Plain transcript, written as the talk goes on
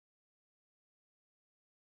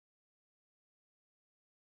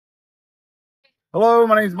Hello,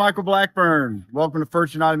 my name is Michael Blackburn. Welcome to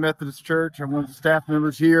First United Methodist Church. I'm one of the staff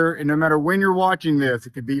members here. And no matter when you're watching this, it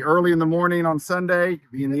could be early in the morning on Sunday, it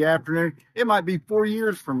could be in the afternoon. It might be 4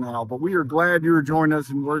 years from now, but we are glad you are joining us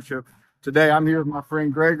in worship today. I'm here with my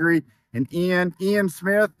friend Gregory and Ian. Ian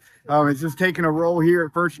Smith is just taking a role here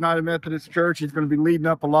at First United Methodist Church. He's going to be leading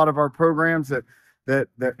up a lot of our programs that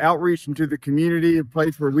outreach into the community, a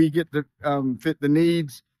place where we get to fit the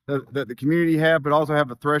needs that the community have, but also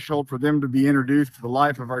have a threshold for them to be introduced to the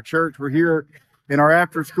life of our church. We're here in our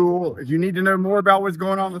after school. If you need to know more about what's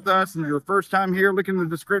going on with us and your first time here, look in the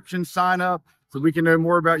description, sign up so we can know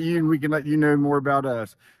more about you and we can let you know more about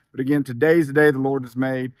us. But again, today's the day the Lord has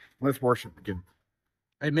made. Let's worship again.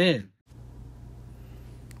 Amen.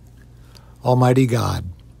 Almighty God,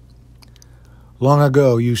 long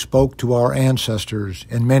ago you spoke to our ancestors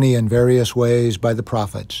in many and various ways by the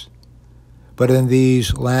prophets. But in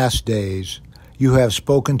these last days you have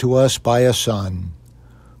spoken to us by a Son,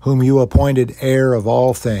 whom you appointed heir of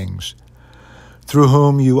all things, through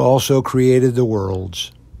whom you also created the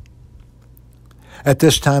worlds. At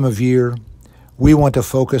this time of year, we want to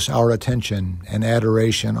focus our attention and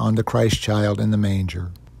adoration on the Christ child in the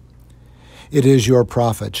manger. It is your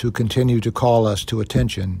prophets who continue to call us to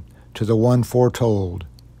attention to the one foretold,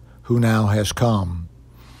 who now has come.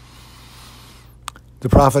 The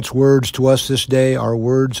prophet's words to us this day are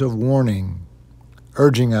words of warning,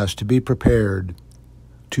 urging us to be prepared,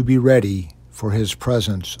 to be ready for his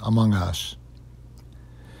presence among us.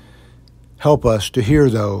 Help us to hear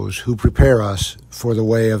those who prepare us for the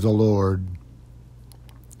way of the Lord.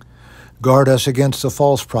 Guard us against the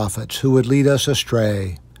false prophets who would lead us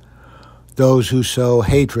astray, those who sow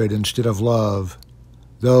hatred instead of love,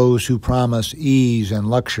 those who promise ease and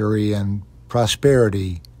luxury and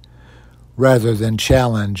prosperity, rather than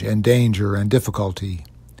challenge and danger and difficulty,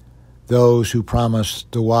 those who promise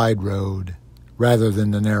the wide road rather than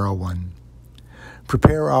the narrow one.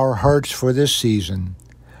 Prepare our hearts for this season,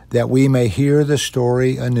 that we may hear the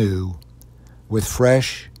story anew, with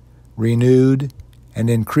fresh, renewed, and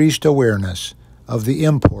increased awareness of the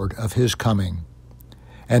import of his coming,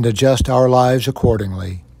 and adjust our lives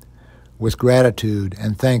accordingly, with gratitude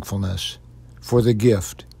and thankfulness for the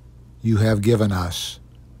gift you have given us.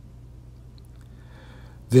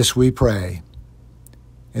 This we pray,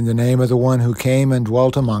 in the name of the one who came and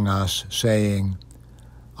dwelt among us, saying,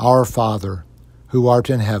 Our Father, who art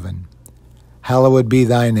in heaven, hallowed be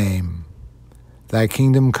thy name. Thy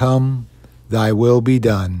kingdom come, thy will be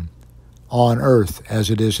done, on earth as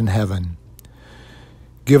it is in heaven.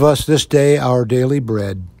 Give us this day our daily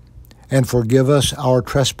bread, and forgive us our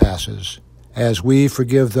trespasses, as we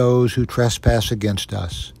forgive those who trespass against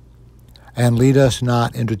us. And lead us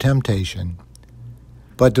not into temptation,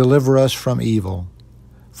 but deliver us from evil.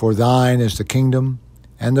 For thine is the kingdom,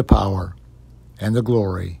 and the power, and the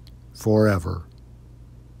glory, forever.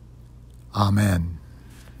 Amen.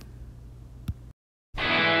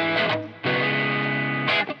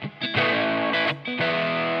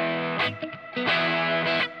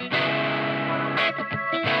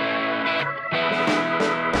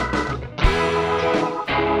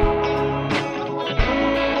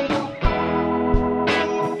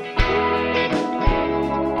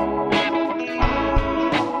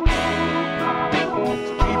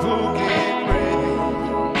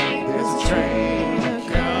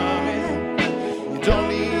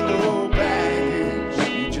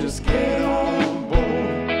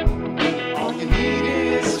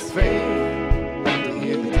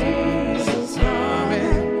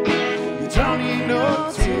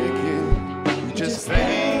 Just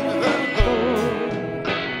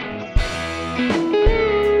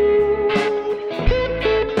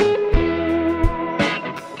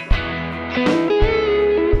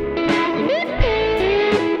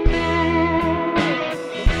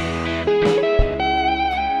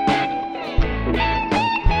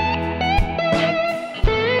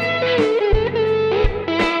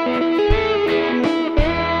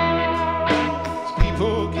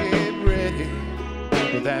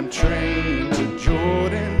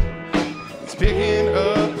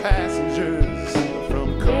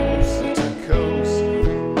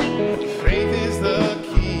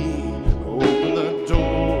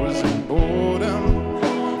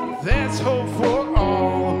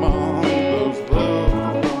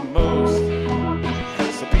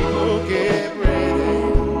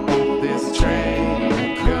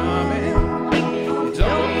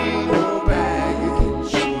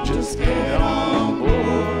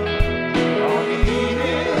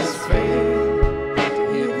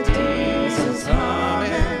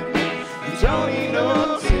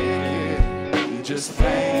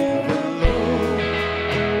thank the Lord.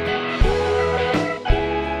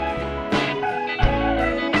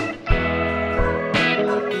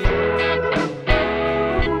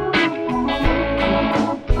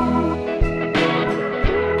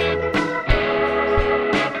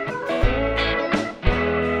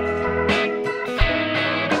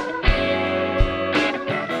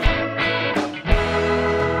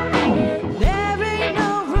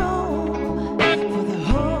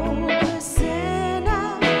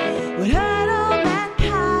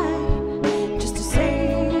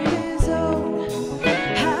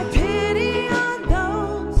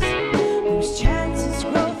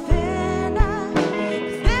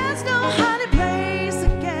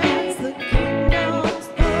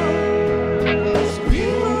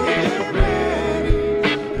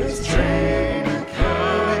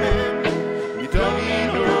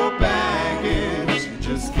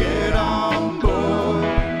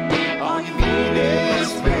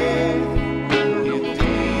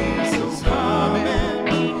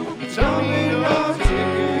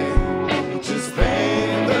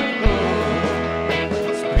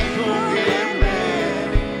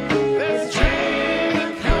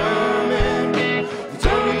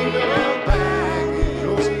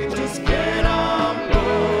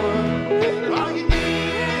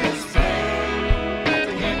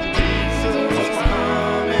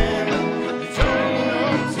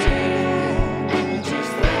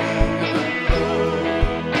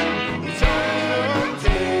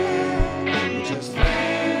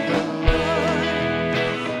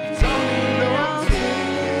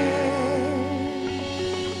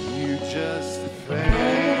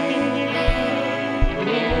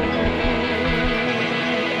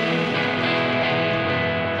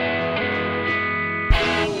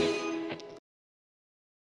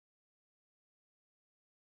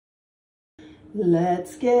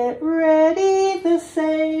 Let's get ready, the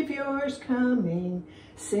Savior's coming.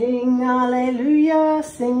 Sing hallelujah,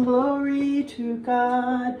 sing glory to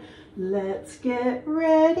God. Let's get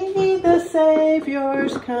ready, the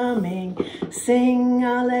Savior's coming. Sing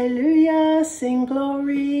hallelujah, sing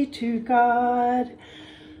glory to God.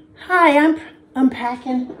 Hi, I'm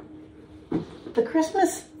unpacking the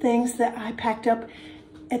Christmas things that I packed up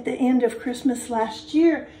at the end of Christmas last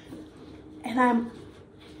year. And I'm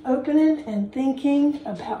opening and thinking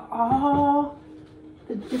about all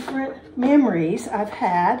the different memories I've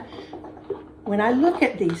had when I look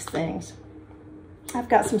at these things. I've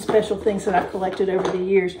got some special things that I've collected over the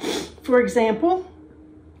years. For example,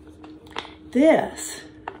 this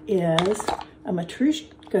is a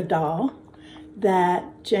Matryoshka doll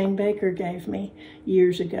that Jane Baker gave me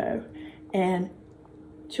years ago. And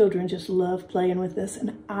children just love playing with this,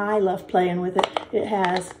 and I love playing with it. It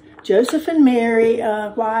has Joseph and Mary,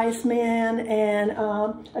 a wise man, and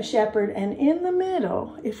a shepherd. And in the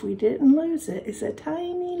middle, if we didn't lose it, is a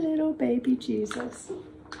tiny little baby Jesus.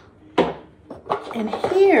 And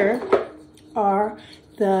here are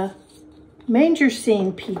the manger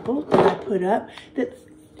scene people that I put up that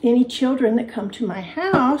any children that come to my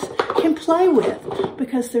house can play with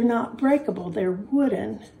because they're not breakable, they're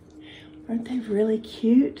wooden. Aren't they really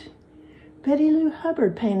cute? Betty Lou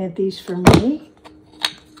Hubbard painted these for me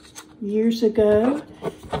years ago,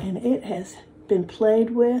 and it has been played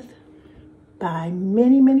with by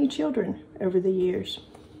many, many children over the years.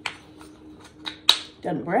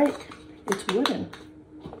 Doesn't break, it's wooden.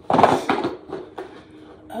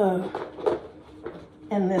 Oh,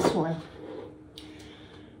 and this one.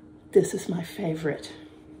 This is my favorite.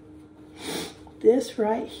 This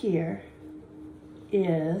right here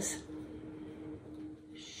is,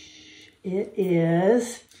 it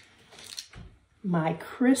is my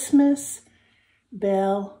Christmas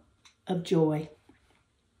bell of joy.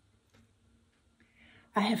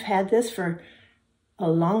 I have had this for a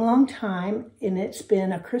long, long time, and it's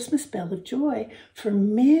been a Christmas bell of joy for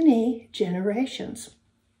many generations.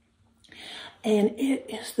 And it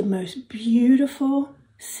is the most beautiful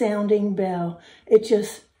sounding bell. It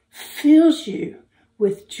just fills you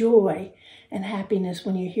with joy and happiness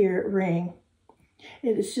when you hear it ring.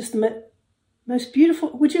 It is just the most beautiful.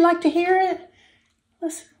 Would you like to hear it?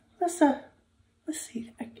 Let's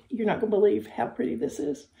see. You're not going to believe how pretty this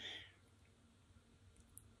is.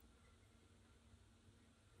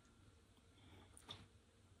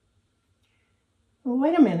 Well,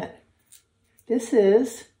 wait a minute. This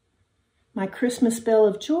is my Christmas bell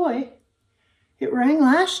of joy. It rang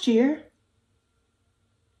last year.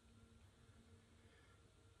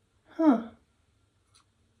 Huh.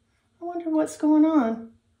 I wonder what's going on.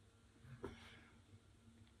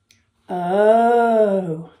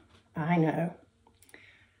 Oh, I know.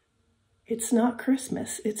 It's not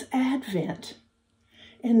Christmas, it's Advent.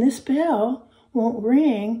 And this bell won't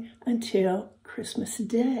ring until Christmas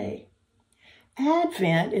Day.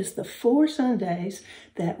 Advent is the 4 Sundays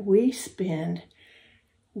that we spend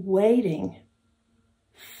waiting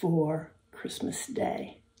for Christmas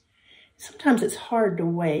Day. Sometimes it's hard to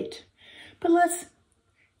wait, but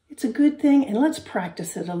it's a good thing, and let's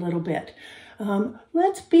practice it a little bit.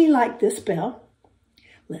 Let's be like this bell.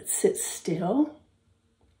 Let's sit still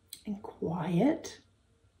and quiet,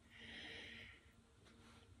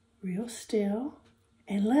 real still,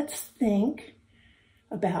 and let's think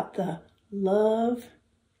about the love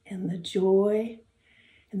and the joy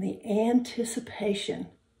and the anticipation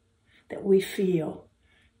that we feel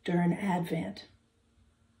during Advent.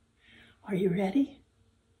 Are you ready?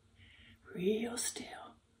 Real still.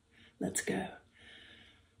 Let's go.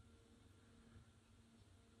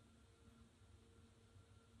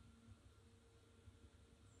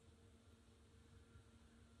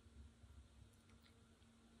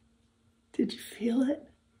 Did you feel it?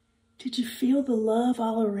 Did you feel the love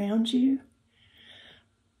all around you?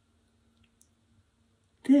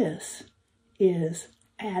 This is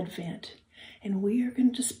Advent, and we are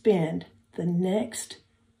going to spend the next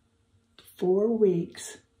 4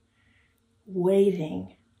 weeks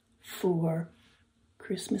waiting for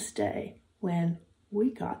Christmas Day, when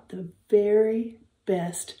we got the very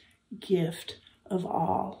best gift of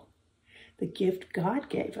all, the gift God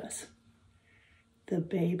gave us, the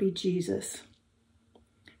baby Jesus,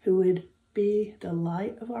 who would be the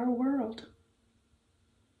light of our world.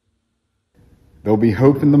 There'll be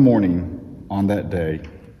hope in the morning on that day,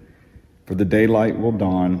 for the daylight will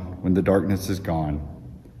dawn when the darkness is gone.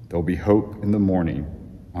 There'll be hope in the morning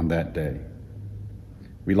on that day.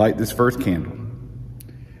 We light this first candle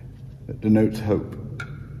that denotes hope.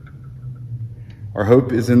 Our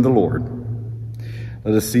hope is in the Lord.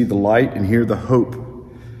 Let us see the light and hear the hope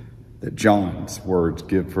that John's words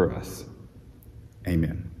give for us.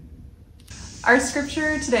 Amen. Our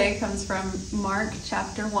scripture today comes from Mark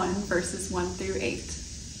chapter 1, verses 1 through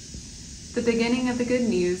 8. The beginning of the good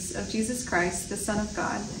news of Jesus Christ, the Son of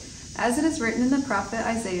God. As it is written in the prophet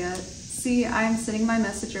Isaiah, "See, I am sending my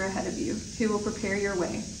messenger ahead of you, who will prepare your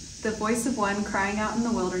way. The voice of one crying out in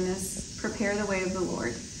the wilderness, prepare the way of the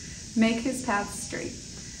Lord. Make his paths straight."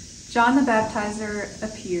 John the Baptizer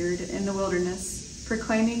appeared in the wilderness,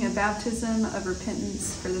 proclaiming a baptism of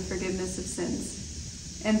repentance for the forgiveness of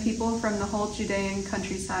sins. And people from the whole Judean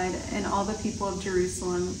countryside and all the people of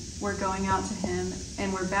Jerusalem were going out to him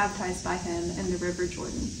and were baptized by him in the river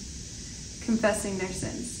Jordan, confessing their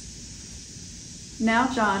sins. Now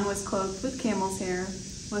John was clothed with camel's hair,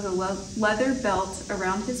 with a leather belt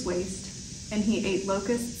around his waist, and he ate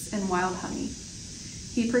locusts and wild honey.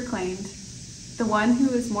 He proclaimed, "The one who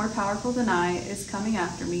is more powerful than I is coming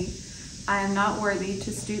after me. I am not worthy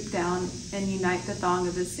to stoop down and unite the thong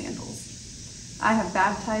of his sandals. I have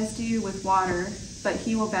baptized you with water, but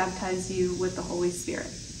he will baptize you with the Holy Spirit."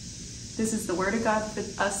 This is the word of God for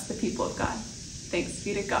us, the people of God. Thanks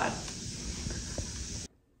be to God.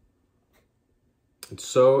 And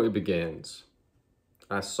so it begins.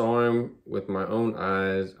 I saw him with my own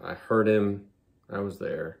eyes. I heard him. I was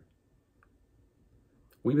there.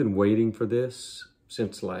 We've been waiting for this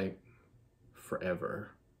since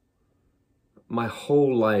forever. My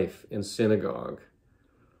whole life in synagogue,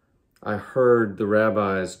 I heard the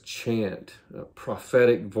rabbis chant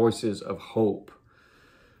prophetic voices of hope.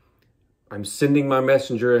 "I'm sending my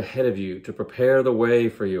messenger ahead of you to prepare the way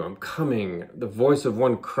for you. I'm coming." The voice of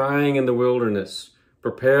one crying in the wilderness,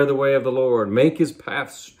 "Prepare the way of the Lord. Make his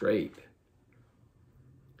path straight."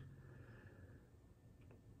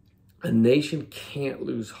 A nation can't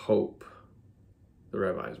lose hope, the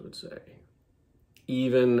rabbis would say,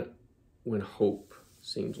 even when hope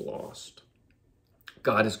seems lost.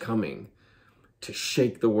 God is coming to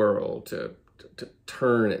shake the world, to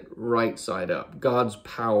turn it right side up. God's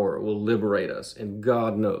power will liberate us, and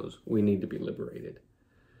God knows we need to be liberated.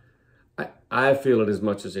 I feel it as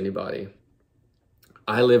much as anybody.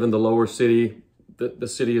 I live in the lower city, the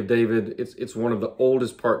city of David. It's one of the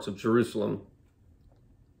oldest parts of Jerusalem.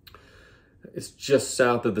 It's just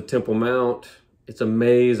south of the Temple Mount. It's a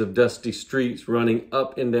maze of dusty streets running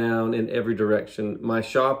up and down in every direction. My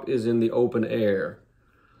shop is in the open air.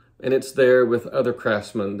 And it's there with other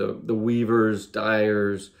craftsmen, the weavers,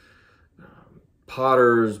 dyers,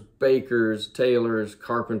 potters, bakers, tailors,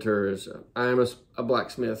 carpenters. I'm a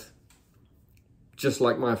blacksmith, just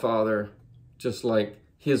like my father, just like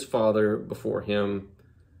his father before him.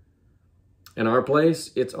 And our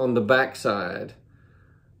place, it's on the backside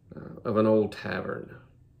of an old tavern.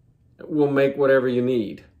 We'll make whatever you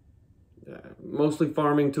need. Mostly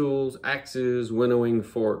farming tools, axes, winnowing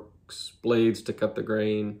forks, blades to cut the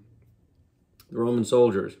grain. The Roman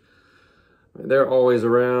soldiers, they're always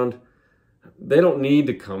around. They don't need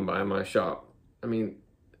to come by my shop. I mean,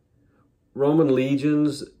 Roman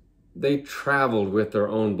legions, they traveled with their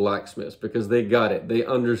own blacksmiths because they got it. They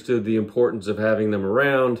understood the importance of having them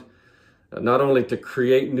around, not only to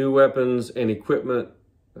create new weapons and equipment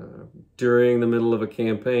during the middle of a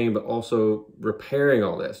campaign, but also repairing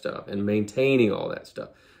all that stuff and maintaining all that stuff.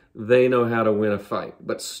 They know how to win a fight,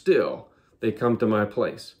 but still, they come to my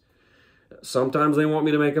place. Sometimes they want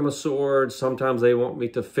me to make them a sword. Sometimes they want me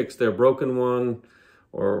to fix their broken one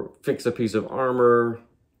or fix a piece of armor.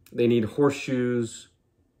 They need horseshoes.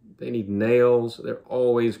 They need nails. They're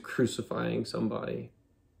always crucifying somebody.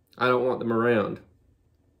 I don't want them around.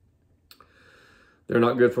 They're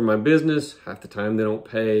not good for my business. Half the time they don't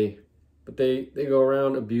pay. But they go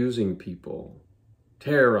around abusing people,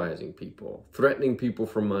 terrorizing people, threatening people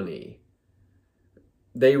for money.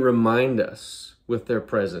 They remind us with their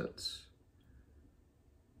presence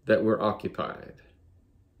that we're occupied,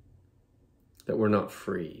 that we're not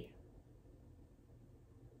free.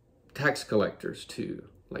 Tax collectors too.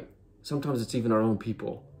 Sometimes it's even our own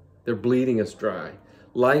people. They're bleeding us dry.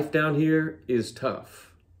 Life down here is tough.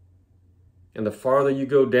 And the farther you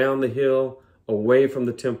go down the hill, away from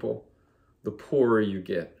the temple, the poorer you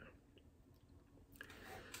get.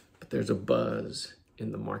 But there's a buzz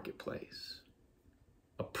in the marketplace.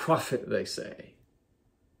 A prophet, they say.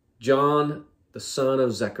 John, the son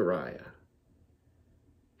of Zechariah.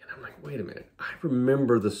 And I'm like, wait a minute. I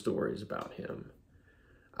remember the stories about him.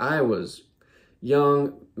 I was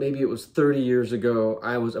young, maybe it was 30 years ago.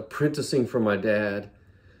 I was apprenticing for my dad.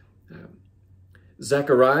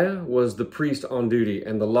 Zechariah was the priest on duty,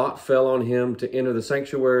 and the lot fell on him to enter the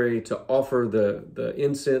sanctuary to offer the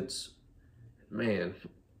incense. Man,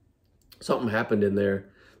 something happened in there.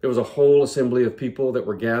 There was a whole assembly of people that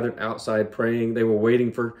were gathered outside praying. They were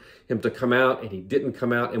waiting for him to come out, and he didn't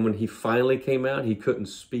come out. And when he finally came out, he couldn't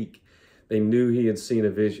speak. They knew he had seen a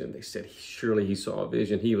vision. They said, surely he saw a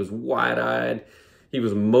vision. He was wide-eyed. He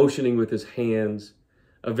was motioning with his hands.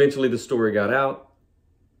 Eventually, the story got out.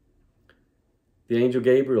 The angel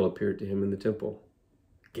Gabriel appeared to him in the temple.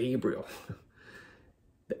 Gabriel,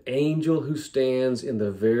 the angel who stands in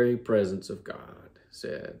the very presence of God,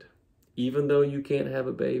 said, even though you can't have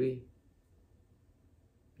a baby,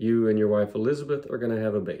 you and your wife Elizabeth are going to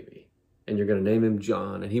have a baby. And you're going to name him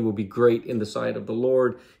John, and he will be great in the sight of the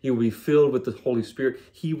Lord. He will be filled with the Holy Spirit.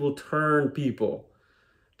 He will turn people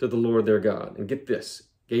to the Lord their God. And get this,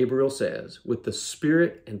 Gabriel says, with the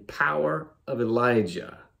spirit and power of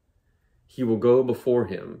Elijah, he will go before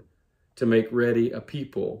him to make ready a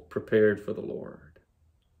people prepared for the Lord.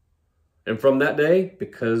 And from that day,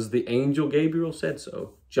 because the angel Gabriel said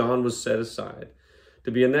so, John was set aside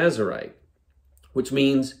to be a Nazirite, which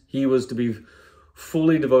means he was to be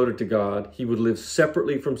fully devoted to God. He would live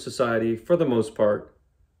separately from society for the most part,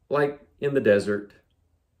 like in the desert.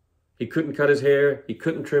 He couldn't cut his hair. He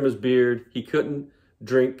couldn't trim his beard. He couldn't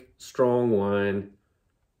drink strong wine.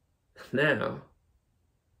 Now,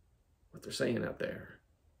 what they're saying out there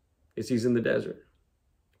is he's in the desert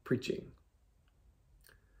preaching.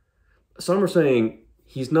 Some are saying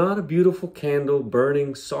he's not a beautiful candle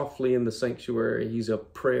burning softly in the sanctuary. He's a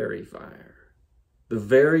prairie fire. The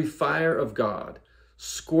very fire of God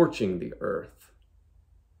scorching the earth.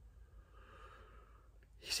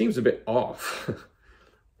 He seems a bit off.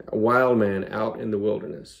 A wild man out in the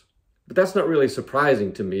wilderness. But that's not really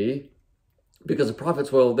surprising to me, because the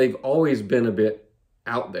prophets, well, they've always been a bit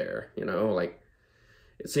out there, you know, like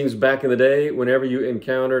it seems back in the day, whenever you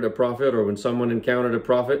encountered a prophet or when someone encountered a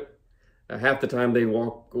prophet, half the time they'd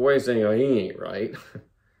walk away saying, oh, he ain't right.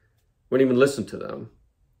 Wouldn't even listen to them.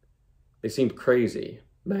 They seemed crazy,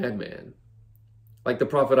 madman. Like the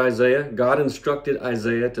prophet Isaiah, God instructed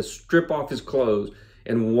Isaiah to strip off his clothes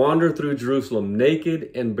and wander through Jerusalem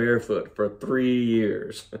naked and barefoot for 3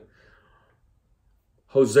 years.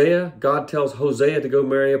 Hosea, God tells Hosea to go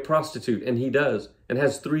marry a prostitute, and he does, and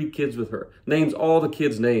has 3 kids with her. Names all the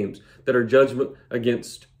kids' names that are judgment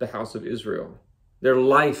against the house of Israel. Their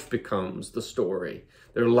life becomes the story.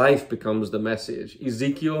 Their life becomes the message.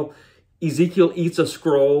 Ezekiel eats a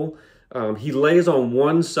scroll. He lays on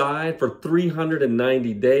one side for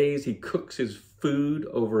 390 days. He cooks his food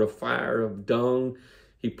over a fire of dung.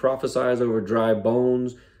 He prophesies over dry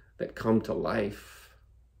bones that come to life,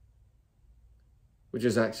 which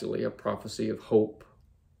is actually a prophecy of hope.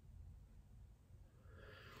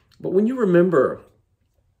 But when you remember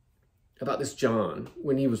about this John,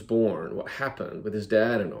 when he was born, what happened with his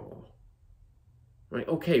dad and all, right?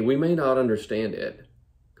 Okay, we may not understand it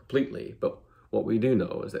completely, but what we do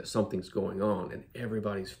know is that something's going on and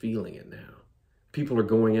everybody's feeling it now. People are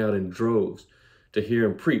going out in droves to hear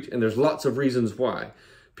him preach, and there's lots of reasons why.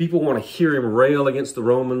 People want to hear him rail against the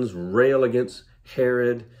Romans, rail against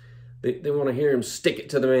Herod. They want to hear him stick it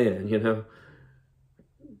to the man, you know.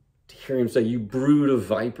 To hear him say, you brood of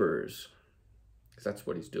vipers, because that's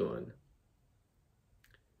what he's doing.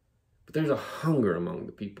 But there's a hunger among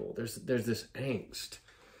the people. There's this angst.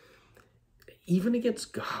 Even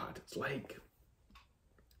against God, it's like,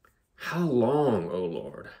 how long, O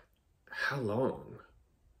Lord? How long?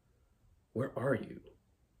 Where are you?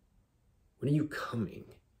 When are you coming?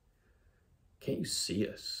 Can't you see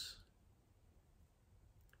us?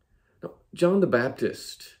 Now, John the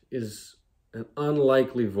Baptist is an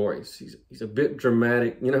unlikely voice. He's a bit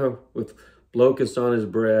dramatic, you know, with locusts on his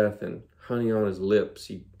breath and honey on his lips.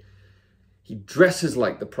 He dresses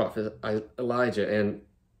like the prophet Elijah, and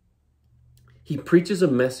he preaches a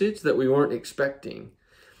message that we weren't expecting.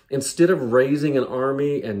 Instead of raising an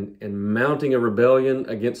army and mounting a rebellion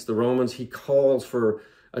against the Romans, he calls for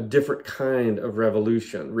a different kind of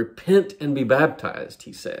revolution. Repent and be baptized,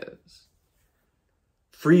 he says.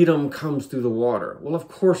 Freedom comes through the water. Well, of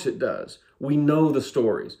course it does. We know the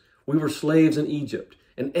stories. We were slaves in Egypt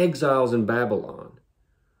and exiles in Babylon.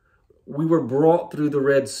 We were brought through the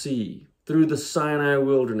Red Sea, through the Sinai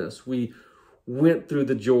wilderness. We went through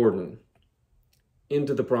the Jordan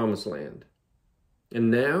into the Promised Land. And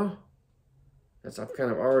now, as I've kind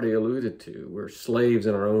of already alluded to, we're slaves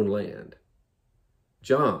in our own land.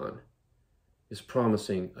 John is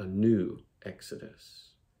promising a new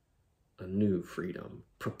exodus, a new freedom.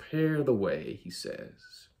 Prepare the way, he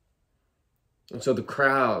says. And so the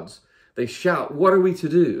crowds, they shout, what are we to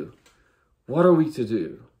do? What are we to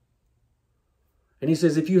do? And he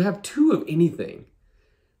says, if you have 2 of anything,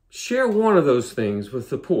 share one of those things with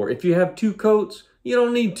the poor. If you have 2 coats, You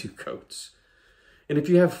don't need 2 coats. And if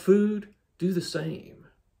you have food, do the same.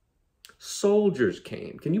 Soldiers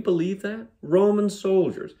came. Can you believe that? Roman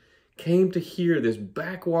soldiers came to hear this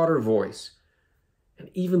backwater voice. And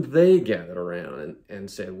even they gathered around and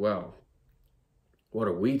said, well, what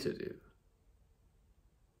are we to do?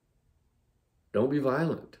 Don't be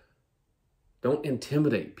violent. Don't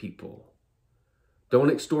intimidate people.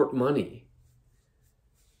 Don't extort money.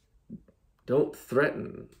 Don't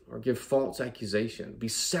threaten or give false accusation. Be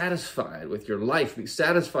satisfied with your life. Be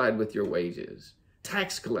satisfied with your wages.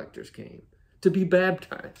 Tax collectors came to be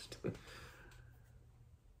baptized.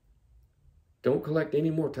 Don't collect any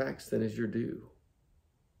more tax than is your due.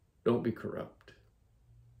 Don't be corrupt.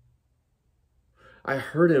 I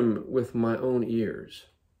heard him with my own ears.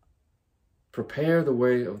 Prepare the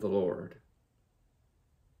way of the Lord.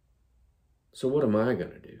 So what am I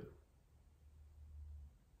going to do?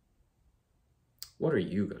 What are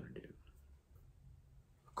you going to do?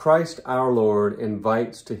 Christ our Lord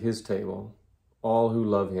invites to his table all who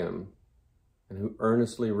love him and who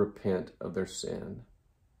earnestly repent of their sin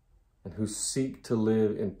and who seek to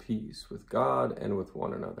live in peace with God and with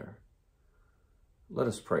one another. Let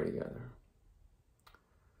us pray together.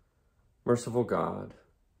 Merciful God,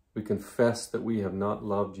 we confess that we have not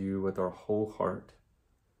loved you with our whole heart.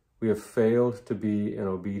 We have failed to be an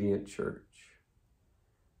obedient church.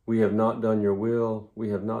 We have not done your will. We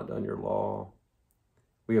have not done your law.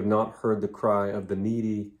 We have not heard the cry of the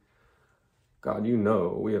needy. God, you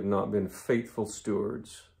know we have not been faithful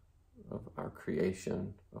stewards of our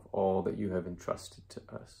creation, of all that you have entrusted to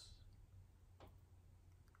us.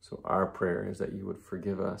 So our prayer is that you would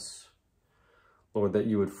forgive us. Lord, that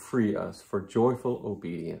you would free us for joyful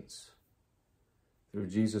obedience through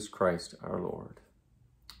Jesus Christ our Lord.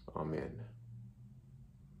 Amen.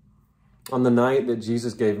 On the night that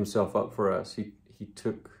Jesus gave himself up for us, he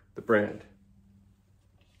took the bread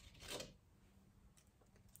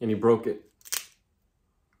and he broke it.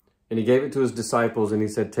 And he gave it to his disciples and he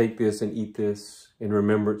said, take this and eat this in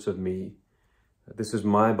remembrance of me. This is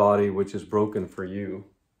my body which is broken for you.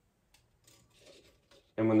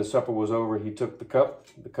 And when the supper was over, he took the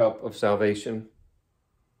cup of salvation.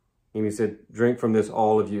 And he said, drink from this,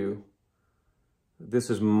 all of you. This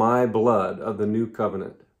is my blood of the new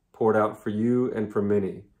covenant, poured out for you and for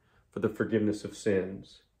many, for the forgiveness of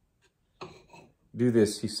sins. Do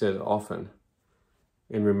this, he said often,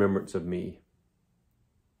 in remembrance of me.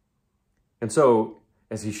 And so,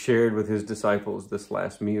 as he shared with his disciples this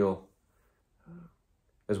last meal,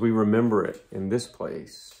 as we remember it in this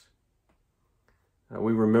place,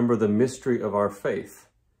 we remember the mystery of our faith,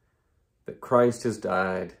 that Christ has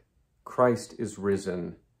died, Christ is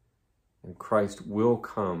risen, and Christ will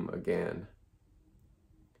come again.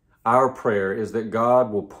 Our prayer is that God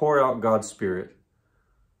will pour out God's Spirit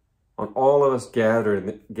on all of us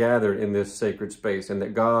gathered in this sacred space, and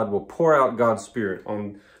that God will pour out God's Spirit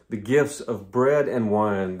on the gifts of bread and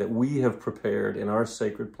wine that we have prepared in our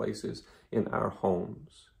sacred places in our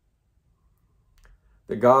homes.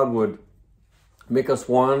 That God would make us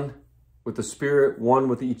one with the Spirit, one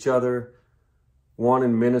with each other, one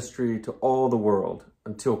in ministry to all the world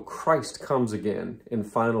until Christ comes again in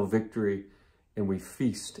final victory and we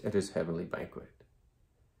feast at his heavenly banquet.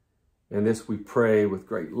 And this we pray with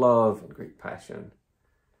great love and great passion.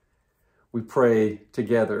 We pray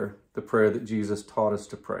together the prayer that Jesus taught us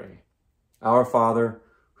to pray. Our Father,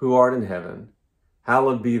 who art in heaven,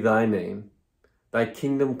 hallowed be thy name. Thy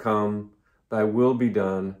kingdom come, thy will be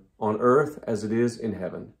done, on earth as it is in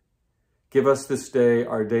heaven. Give us this day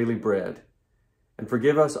our daily bread, and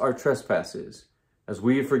forgive us our trespasses, as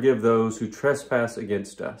we forgive those who trespass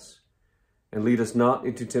against us. And lead us not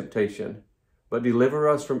into temptation, but deliver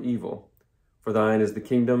us from evil. For thine is the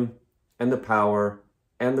kingdom, and the power,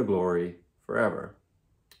 and the glory, forever.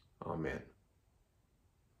 Amen.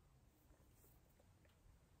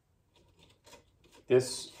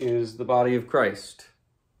 This is the body of Christ,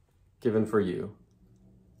 given for you.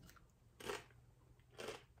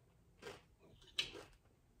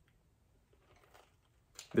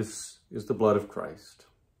 This is the blood of Christ,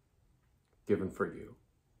 given for you.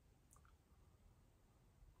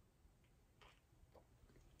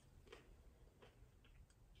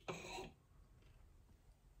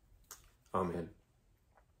 Amen.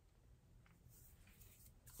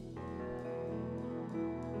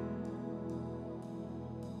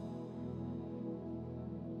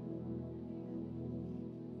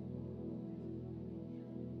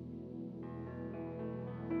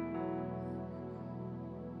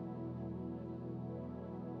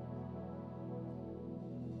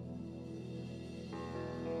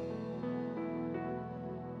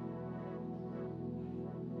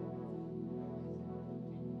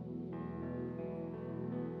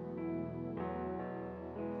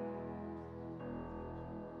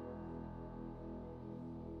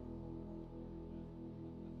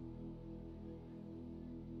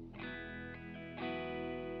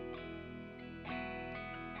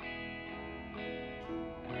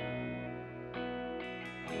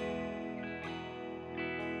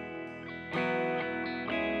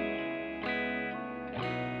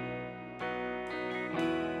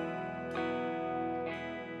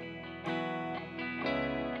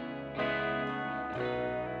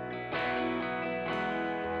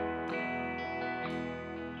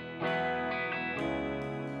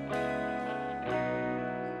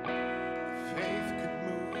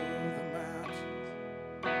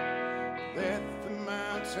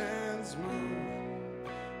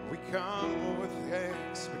 We come with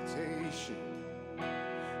expectation,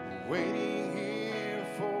 waiting here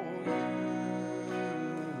for you.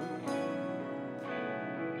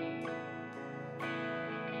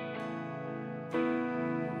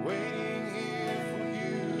 Waiting here for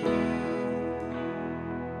you.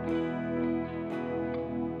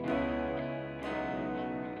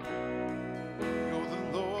 You're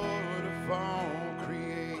the Lord of all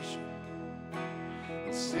creation,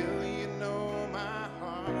 and still you know my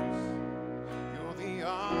heart. You're the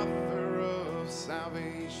author of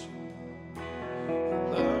salvation. You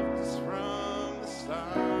loved us from the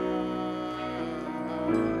start.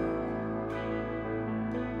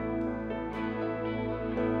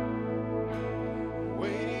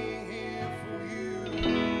 Waiting here for you,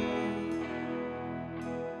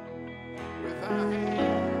 with our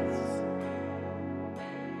hands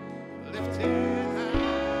lifted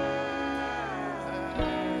high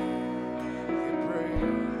in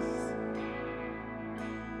praise.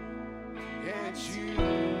 And you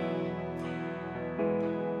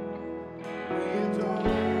we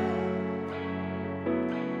adore,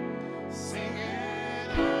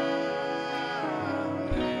 singing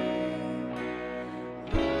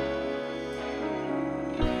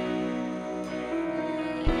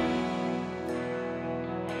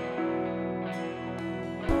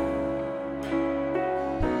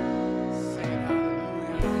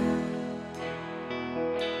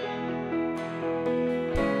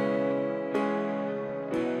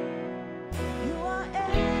You are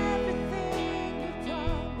everything you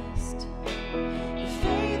promised. Your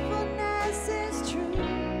faithfulness is true.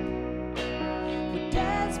 We're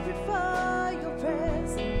desperate for your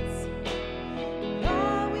presence, and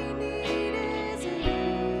all we need is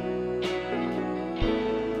you.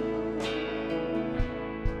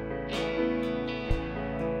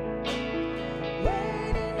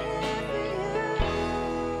 Waiting here for you,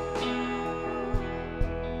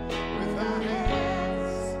 with our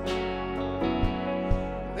hands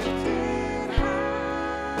lifted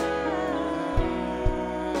high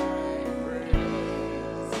in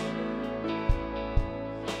praise.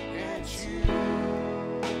 And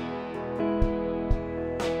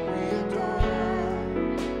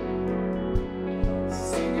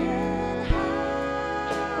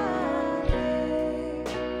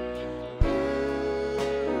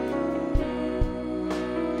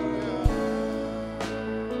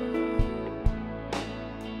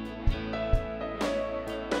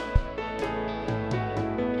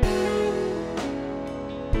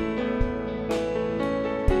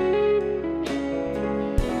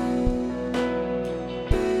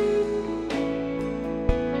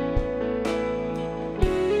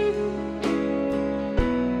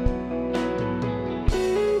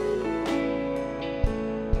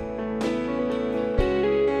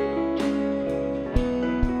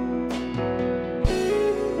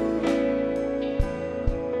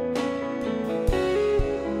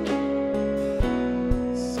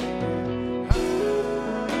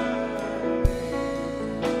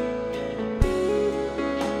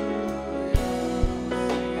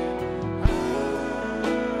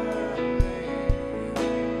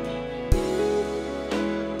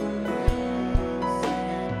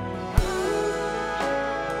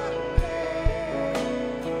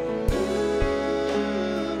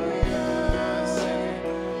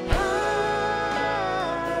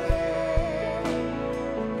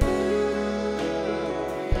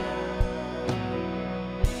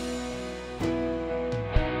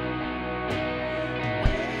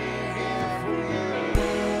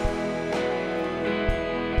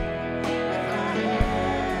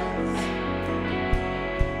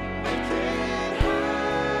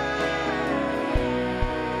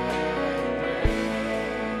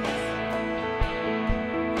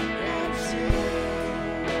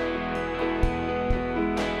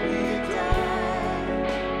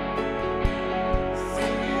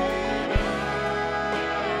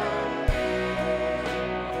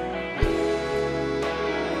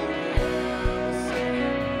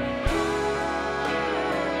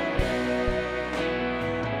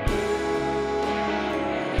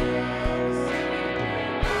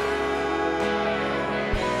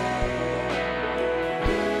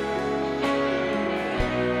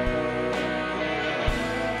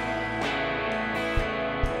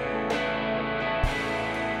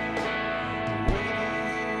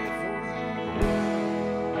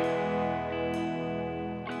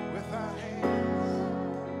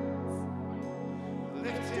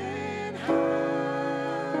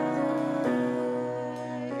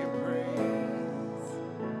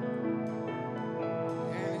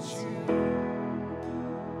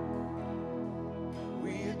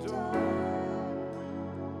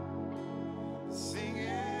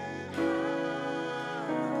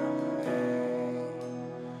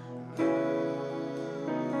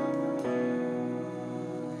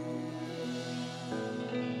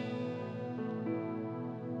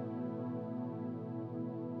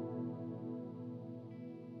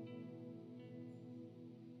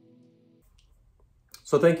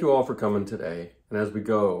So thank you all for coming today. And as we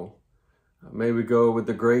go, may we go with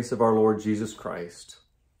the grace of our Lord Jesus Christ,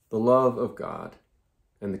 the love of God,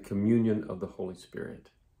 and the communion of the Holy Spirit.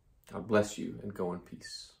 God bless you, and go in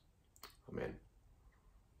peace. Amen.